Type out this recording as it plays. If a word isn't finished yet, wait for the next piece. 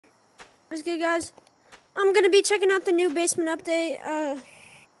What's good, guys? I'm gonna be checking out the new basement update,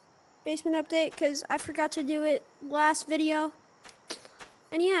 because I forgot to do it last video.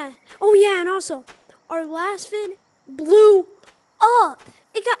 And yeah, oh yeah, and also, our last vid blew up.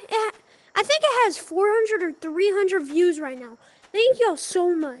 I think it has 400 or 300 views right now. Thank y'all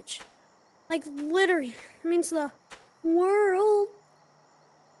so much. Like, literally, it means the world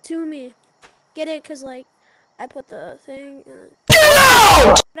to me. Get it? Because, like, I put the thing...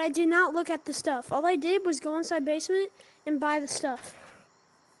 But I did not look at the stuff. All I did was go inside basement and buy the stuff.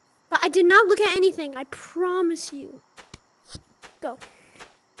 But I did not look at anything. I promise you. Go.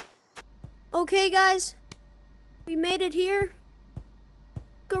 Okay, guys. We made it here.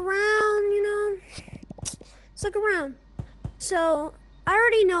 Look around, you know. Let's look around. So, I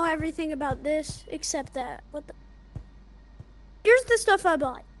already know everything about this except that. What the... Here's the stuff I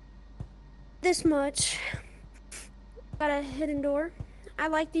bought. This much. Got a hidden door. I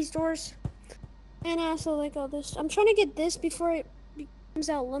like these doors. And I also like all this. I'm trying to get this before it becomes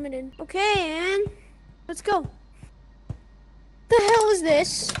out limited. Okay, and let's go. The hell is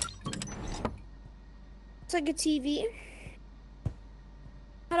this? It's like a TV.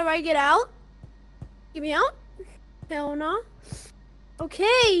 How do I get out? Get me out? Hell no.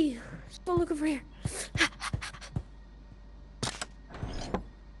 Okay. Let's go look over here.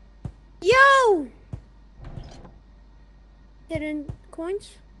 Yo! Hidden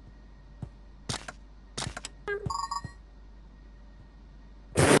coins.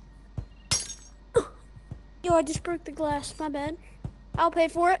 Yo, I just broke the glass. My bad. I'll pay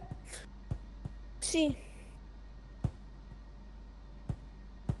for it. Let's see.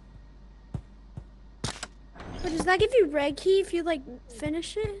 But does that give you red key if you, like,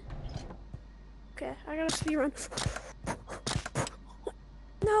 finish it? Okay, I gotta speedrun.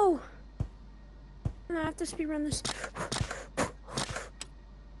 No! No, I have to speedrun this.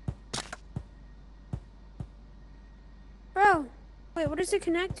 Bro! Wait, what does it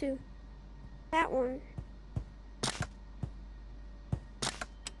connect to? That one.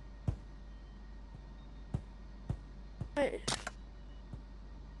 Wait.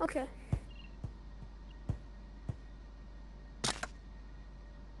 Okay.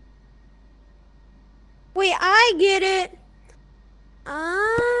 Wait, I get it.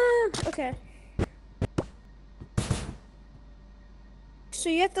 Okay. So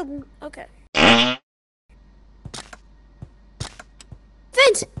you have to, okay.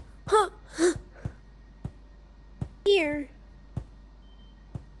 Vent! Huh. Here.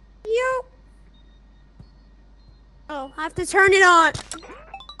 Yo. Oh, I have to turn it on.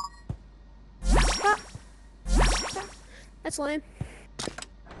 Ah. That's lame.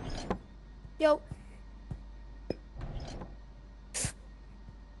 Yo.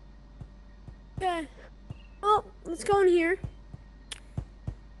 Okay. Oh, let's go in here.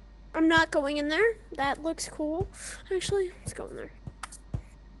 I'm not going in there. That looks cool. Actually, let's go in there.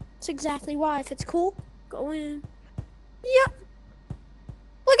 That's exactly why. If it's cool, go in. Yep.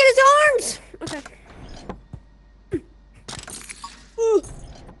 Look at his arms. Okay. Ooh.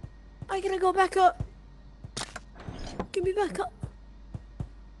 I gotta go back up. Get me back up.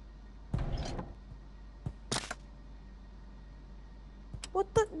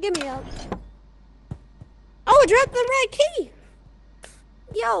 What the? Get me out. Oh, I dropped the right key.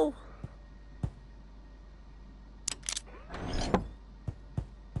 Yo.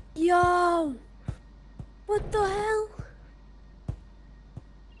 Yo. What the hell?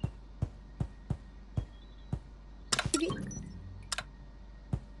 Wait.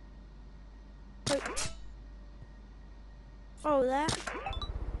 Oh, that.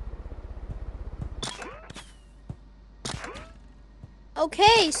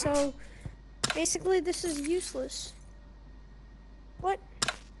 Okay, so basically this is useless. What?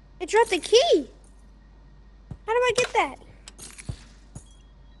 It dropped the key. How do I get that?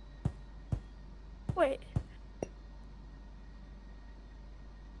 Wait.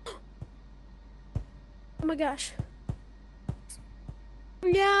 Oh my gosh.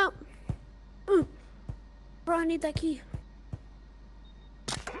 Yeah. Bro, I need that key.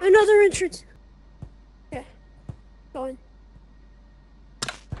 Another entrance. Okay. Going.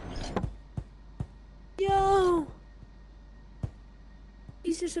 Yo.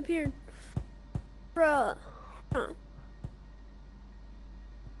 He's disappeared. Bruh. Huh.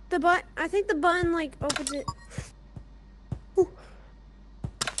 The button, I think the button like opens it. Ooh.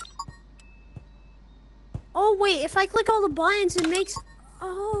 Oh wait, if I click all the buttons it makes,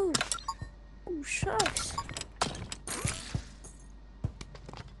 oh shucks.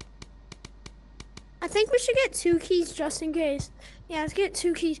 I think we should get 2 keys just in case. Yeah, let's get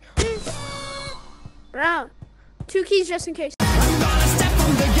 2 keys. Bro, 2 keys just in case. I'm gonna step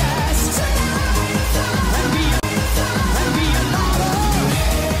on the gas.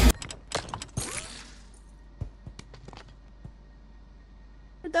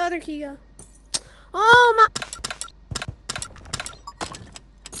 key go? Oh my!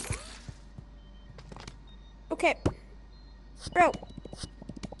 Okay, bro.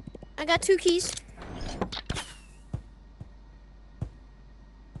 I got 2 keys.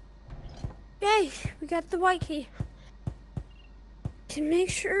 Yay, we got the white key. Can make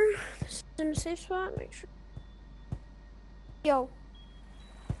sure this is in a safe spot. Make sure. Yo.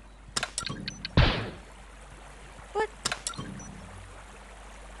 What?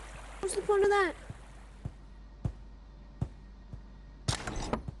 What's the point of that?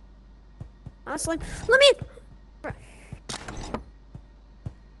 Honestly, let me.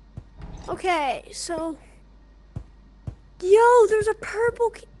 Okay, so. Yo, there's a purple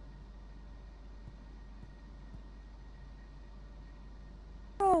key.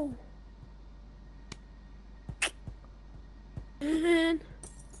 Oh. Man.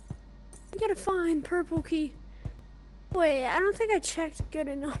 I gotta find purple key. Wait, I don't think I checked good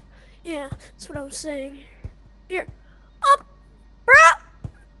enough. Yeah, that's what I was saying. Here. Up!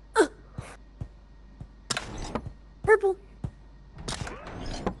 Purple.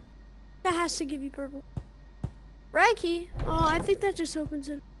 That has to give you purple. Right key. Oh, I think that just opens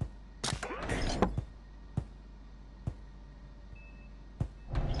it.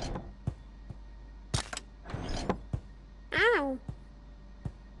 Ow.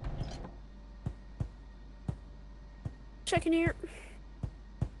 Checking here.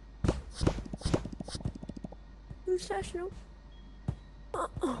 Who's sessional?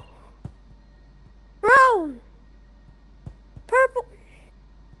 Uh-oh. Bro! Purple.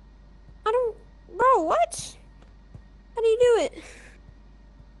 I don't. Bro, what? How do you do it?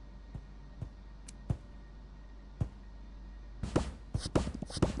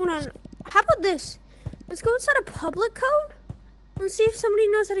 Hold on. How about this? Let's go inside a public code and see if somebody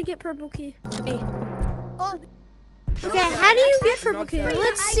knows how to get purple key. Hey. Okay, how do you get purple key?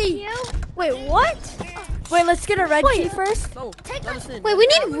 Let's see. Wait, what? Wait, let's get a red key first. No, Wait, we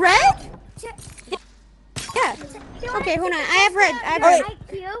need red? Yeah. Okay, hold on. I have red. I have red.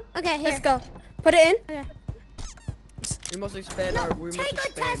 Okay, here. Let's go. Put it in. Okay. we must expand our. We must Take a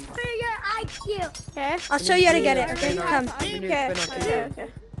expand. test for your IQ. Okay. I'll show you how to get it. Okay, Okay. come. We need to Okay. expand our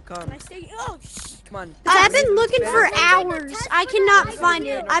key. Come, Oh, come on. I've been looking for hours. I cannot find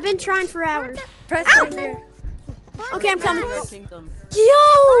it. I've been trying for hours. Press Ow! it here. Okay, I'm coming. Red Kingdom.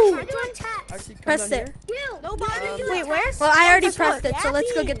 Yo! Actually, come Press down it. here. Wait, where? Well, I already pressed it, so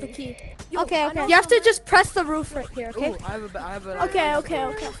let's go get the key. Okay, okay. You have to just press the roof right here, okay? Ooh, I have a. Okay, okay,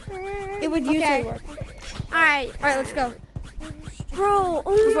 okay. It would usually Okay. work. Alright. All right, let's go. Bro,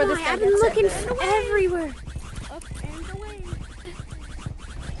 oh Before this my, guy I've been gets looking it. everywhere.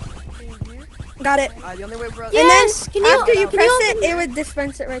 Got it. The only way for us. Yes! And Can then you- after you can press you it, open it would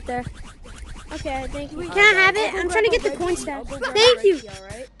dispense it right there. Okay, thank you. Can I have it? I'm trying to get the coin stack. Thank you.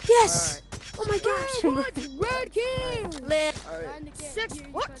 Yes. Oh my gosh. Red King. Lit. Alright. 6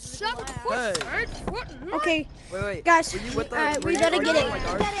 foot, 7 foot, Hey. 8 foot. Okay, Wait. guys. Were you with the? Alright, were we you- better were get you it. with my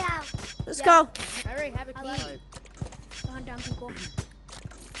guard? Get it out. Let's go. Hurry, have a key. Alright. Calm down, people.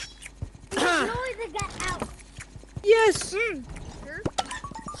 Slowly to get out. Yes.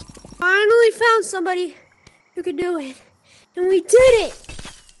 Finally found somebody who could do it. And we did it.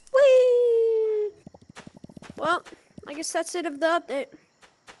 Whee! Well, I guess that's it of the update.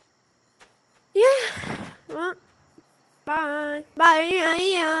 Yeah. Well, bye.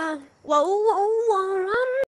 Bye. Whoa, whoa, whoa.